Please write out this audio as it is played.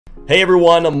Hey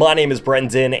everyone, my name is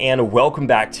Brendan and welcome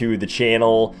back to the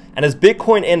channel. And as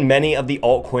Bitcoin and many of the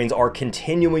altcoins are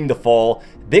continuing to fall,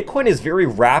 Bitcoin is very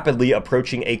rapidly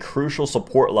approaching a crucial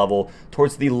support level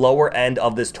towards the lower end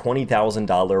of this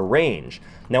 $20,000 range.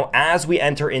 Now, as we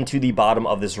enter into the bottom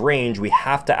of this range, we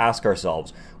have to ask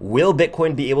ourselves, will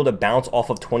Bitcoin be able to bounce off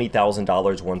of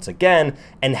 $20,000 once again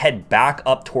and head back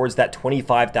up towards that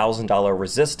 $25,000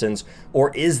 resistance?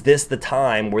 Or is this the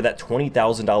time where that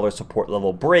 $20,000 support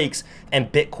level breaks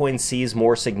and Bitcoin sees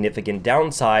more significant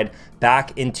downside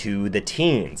back into the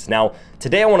teens? Now,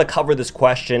 today I want to cover this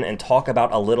question and talk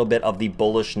about a little bit of the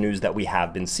bullish news that we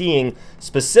have been seeing,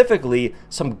 specifically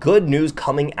some good news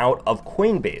coming out of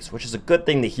Coinbase, which is a good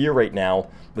thing to hear right now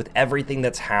with everything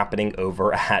that's happening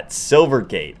over at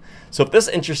Silvergate. So if this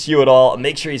interests you at all,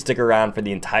 make sure you stick around for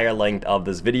the entire length of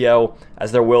this video,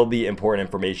 as there will be important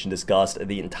information discussed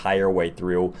the entire way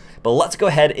through. But let's go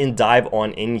ahead and dive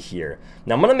on in here.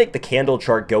 Now I'm going to make the candle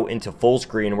chart go into full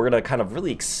screen. We're going to kind of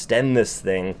really extend this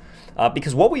thing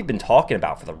because what we've been talking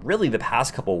about for the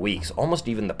past couple weeks, almost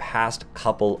even the past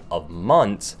couple of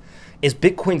months, is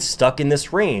Bitcoin stuck in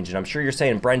this range? And I'm sure you're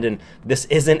saying, Brendan, this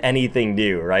isn't anything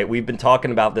new, right? We've been talking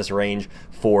about this range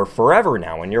for forever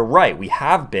now, and you're right, we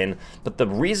have been. But the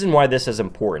reason why this is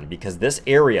important, because this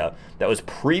area that was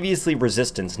previously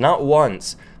resistance, not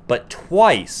once, but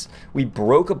twice, we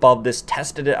broke above this,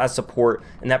 tested it as support,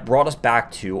 and that brought us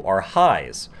back to our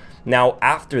highs. Now,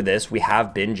 after this, we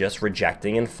have been just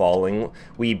rejecting and falling.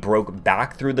 We broke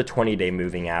back through the 20-day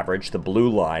moving average, the blue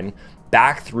line,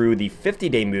 back through the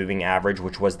 50-day moving average,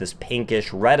 which was this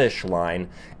pinkish reddish line,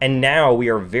 and now we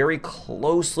are very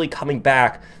closely coming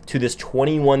back to this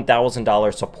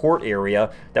 $21,000 support area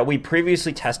that we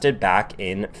previously tested back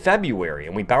in February,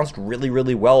 and we bounced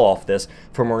really well off this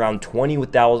from around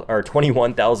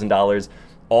 $21,000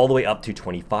 all the way up to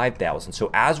 25,000. So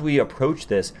as we approach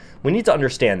this, we need to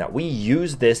understand that we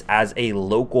use this as a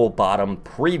local bottom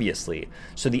previously.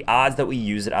 So the odds that we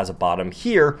use it as a bottom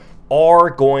here are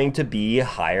going to be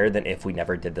higher than if we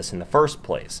never did this in the first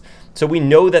place. So we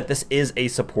know that this is a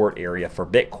support area for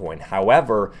Bitcoin.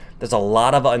 However, there's a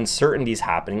lot of uncertainties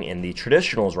happening in the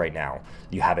traditionals right now.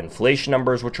 You have inflation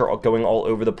numbers, which are going all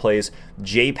over the place.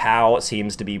 Jay Powell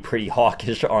seems to be pretty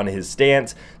hawkish on his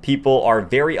stance. People are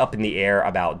very up in the air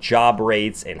about job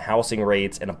rates and housing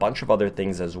rates and a bunch of other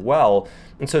things as well.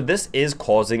 And so this is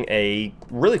causing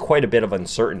really quite a bit of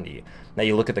uncertainty. Now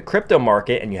you look at the crypto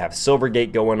market and you have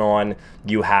Silvergate going on.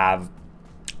 You have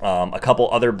a couple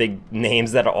other big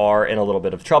names that are in a little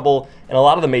bit of trouble, and a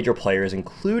lot of the major players,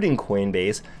 including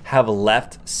Coinbase, have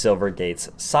left Silvergate's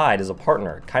side as a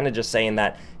partner, kind of just saying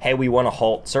that, hey, we want to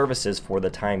halt services for the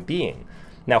time being.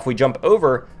 Now, if we jump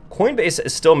over, Coinbase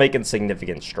is still making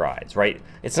significant strides, right?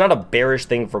 It's not a bearish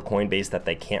thing for Coinbase that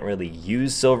they can't really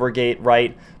use Silvergate,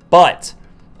 right? But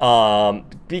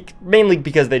mainly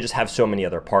because they just have so many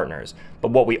other partners. But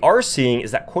what we are seeing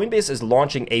is that Coinbase is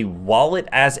launching a wallet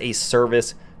as a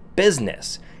service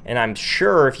business. And I'm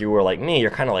sure if you were like me,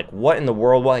 you're kind of like, what in the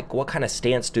world, what kind of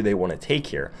stance do they want to take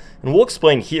here? And we'll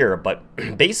explain here, but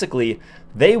basically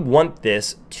they want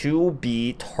this to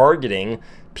be targeting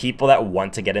people that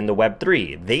want to get into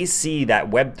Web3. They see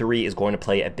that Web3 is going to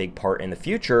play a big part in the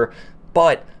future,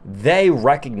 but they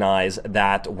recognize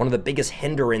that one of the biggest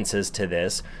hindrances to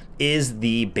this is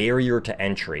the barrier to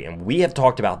entry. And we have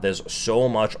talked about this so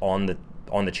much on the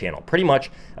channel, pretty much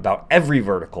about every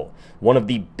vertical. One of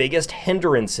the biggest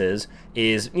hindrances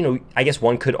is, I guess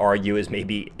one could argue is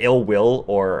maybe ill will,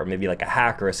 or maybe like a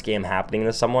hack or a scam happening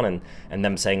to someone and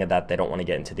them saying that they don't want to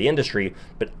get into the industry.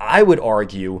 But I would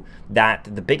argue that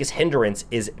the biggest hindrance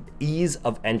is ease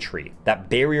of entry, that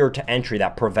barrier to entry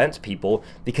that prevents people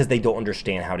because they don't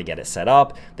understand how to get it set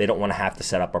up. They don't want to have to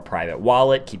set up a private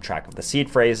wallet, keep track of the seed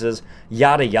phrases,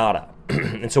 yada, yada.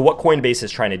 And so what Coinbase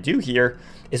is trying to do here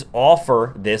is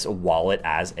offer this wallet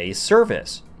as a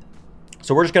service.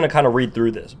 So we're just going to kind of read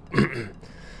through this.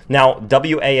 Now,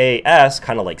 WAAS,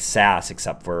 kind of like SaaS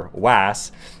except for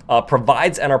WAS,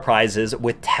 provides enterprises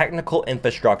with technical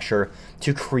infrastructure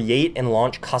to create and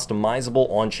launch customizable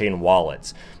on-chain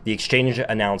wallets. The exchange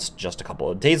announced just a couple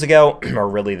of days ago, or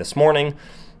really this morning,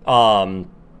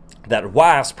 that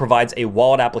WAS provides a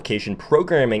wallet application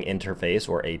programming interface,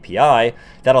 or API,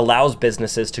 that allows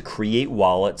businesses to create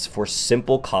wallets for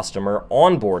simple customer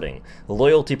onboarding,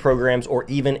 loyalty programs, or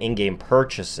even in-game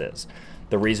purchases.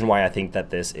 The reason why I think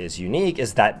that this is unique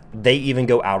is that they even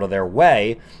go out of their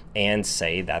way and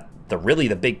say that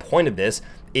the big point of this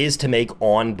is to make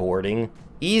onboarding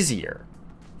easier.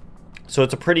 So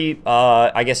it's a pretty,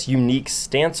 I guess, unique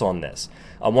stance on this.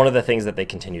 One of the things that they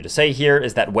continue to say here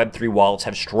is that Web3 wallets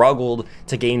have struggled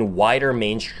to gain wider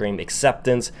mainstream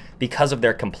acceptance because of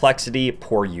their complexity,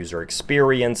 poor user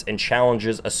experience, and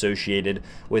challenges associated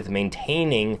with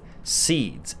maintaining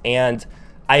seeds. And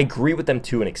I agree with them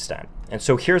to an extent. And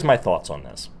so here's my thoughts on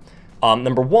this.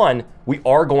 Number one, we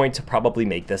are going to probably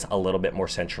make this a little bit more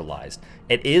centralized.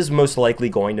 It is most likely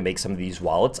going to make some of these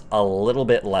wallets a little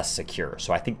bit less secure.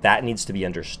 So I think that needs to be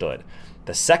understood.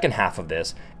 The second half of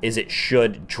this is it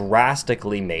should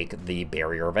drastically make the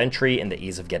barrier of entry and the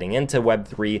ease of getting into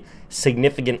Web3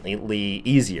 significantly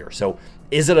easier. So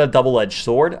is it a double-edged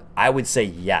sword? I would say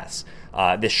yes.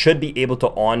 This should be able to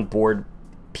onboard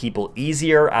people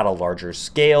easier at a larger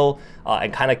scale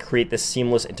and kind of create this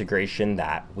seamless integration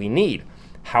that we need.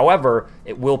 However,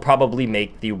 it will probably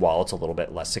make the wallets a little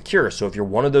bit less secure. So if you're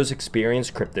one of those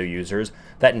experienced crypto users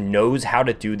that knows how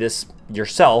to do this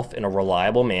yourself in a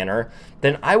reliable manner,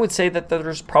 then I would say that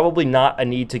there's probably not a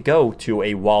need to go to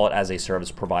a wallet as a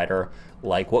service provider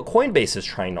like what Coinbase is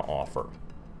trying to offer.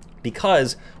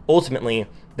 Because ultimately,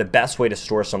 the best way to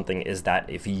store something is that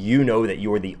if you know that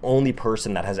you are the only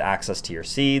person that has access to your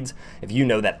seeds, if you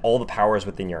know that all the power is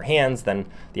within your hands, then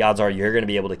the odds are you're going to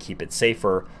be able to keep it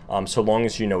safer so long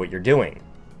as you know what you're doing.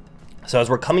 So as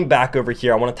we're coming back over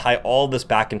here, I want to tie all this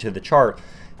back into the chart.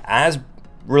 As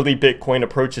really Bitcoin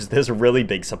approaches this really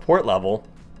big support level,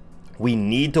 we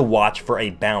need to watch for a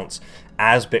bounce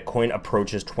as Bitcoin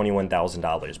approaches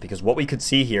 $21,000, because what we could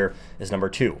see here is number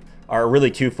two, are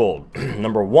really twofold.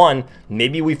 Number one,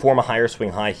 maybe we form a higher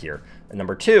swing high here. And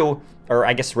number two, or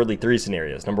I guess really three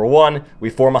scenarios. Number one, we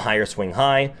form a higher swing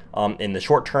high in the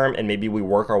short term, and maybe we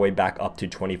work our way back up to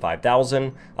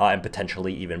 25,000 and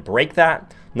potentially even break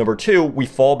that. Number two, we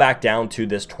fall back down to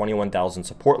this 21,000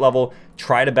 support level,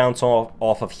 try to bounce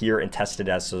off of here and test it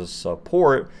as a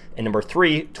support. And number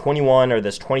three, 21 or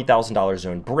this $20,000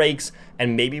 zone breaks,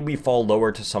 and maybe we fall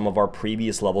lower to some of our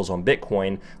previous levels on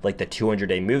Bitcoin, like the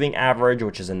 200-day moving average,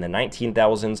 which is in the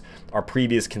 19,000s, our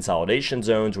previous consolidation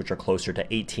zones, which are closer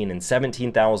to 18 and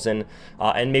 17,000,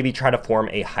 and maybe try to form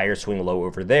a higher swing low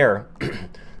over there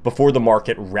before the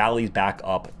market rallies back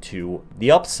up to the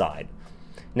upside.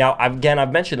 Now, again,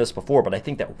 I've mentioned this before, but I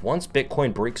think that once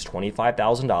Bitcoin breaks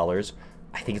 $25,000,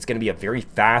 I think it's going to be a very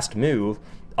fast move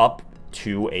up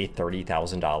to a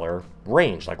 $30,000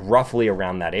 range, like roughly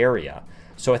around that area.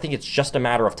 So I think it's just a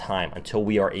matter of time until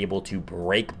we are able to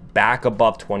break back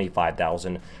above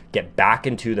 25,000, get back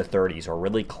into the 30s or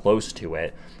really close to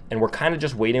it. And we're kind of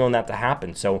just waiting on that to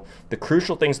happen. So the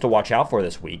crucial things to watch out for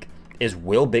this week is,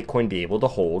 will Bitcoin be able to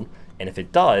hold? And if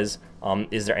it does,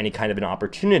 is there any kind of an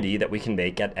opportunity that we can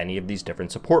make at any of these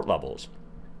different support levels?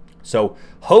 So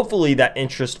hopefully that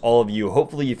interests all of you.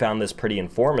 Hopefully you found this pretty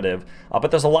informative, but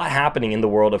there's a lot happening in the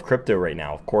world of crypto right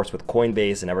now, of course, with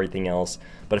Coinbase and everything else.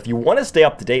 But if you want to stay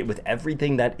up to date with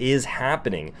everything that is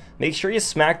happening, make sure you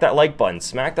smack that like button,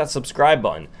 smack that subscribe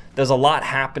button. There's a lot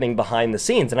happening behind the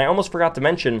scenes. And I almost forgot to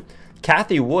mention,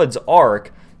 Cathie Wood's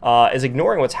ARK is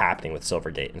ignoring what's happening with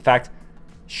Silvergate. In fact,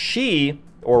 she,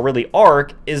 or really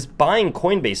ARK, is buying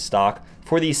Coinbase stock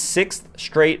for the 6th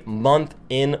straight month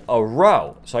in a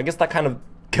row. So I guess that kind of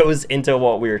goes into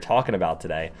what we were talking about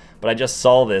today, but I just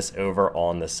saw this over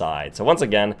on the side. So once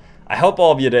again, I hope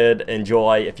all of you did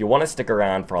enjoy. If you want to stick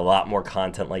around for a lot more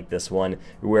content like this one,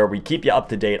 where we keep you up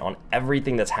to date on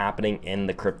everything that's happening in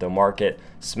the crypto market,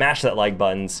 smash that like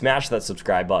button, smash that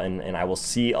subscribe button, and I will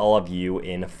see all of you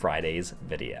in Friday's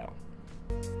video.